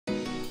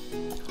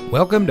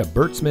Welcome to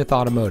Bert Smith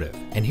Automotive,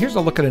 and here's a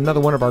look at another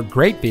one of our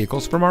great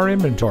vehicles from our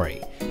inventory.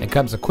 It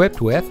comes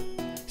equipped with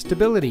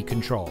stability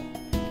control,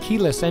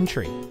 keyless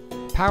entry,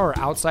 power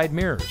outside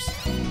mirrors,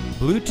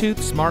 Bluetooth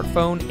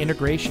smartphone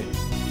integration,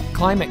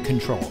 climate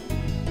control,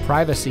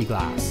 privacy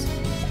glass,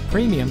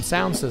 premium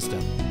sound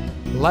system,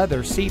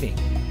 leather seating,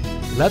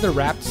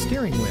 leather-wrapped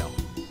steering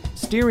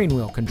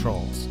wheel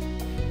controls,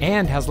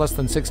 and has less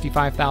than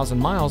 65,000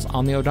 miles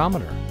on the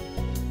odometer.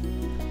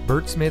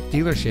 Bert Smith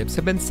dealerships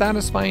have been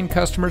satisfying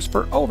customers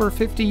for over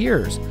 50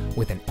 years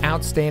with an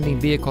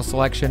outstanding vehicle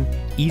selection,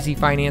 easy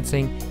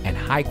financing, and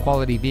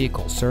high-quality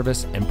vehicle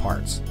service and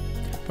parts.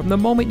 From the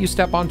moment you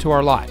step onto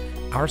our lot,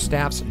 our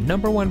staff's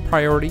 #1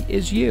 priority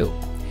is you.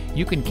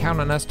 You can count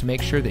on us to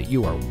make sure that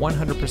you are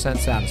 100%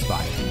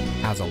 satisfied.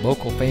 As a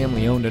local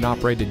family-owned and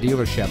operated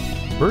dealership,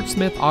 Bert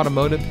Smith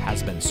Automotive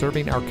has been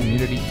serving our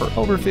community for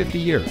over 50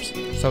 years.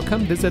 So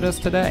come visit us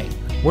today.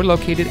 We're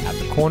located at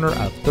the corner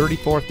of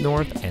 34th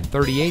North and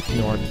 38th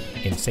North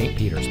in St.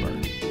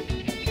 Petersburg.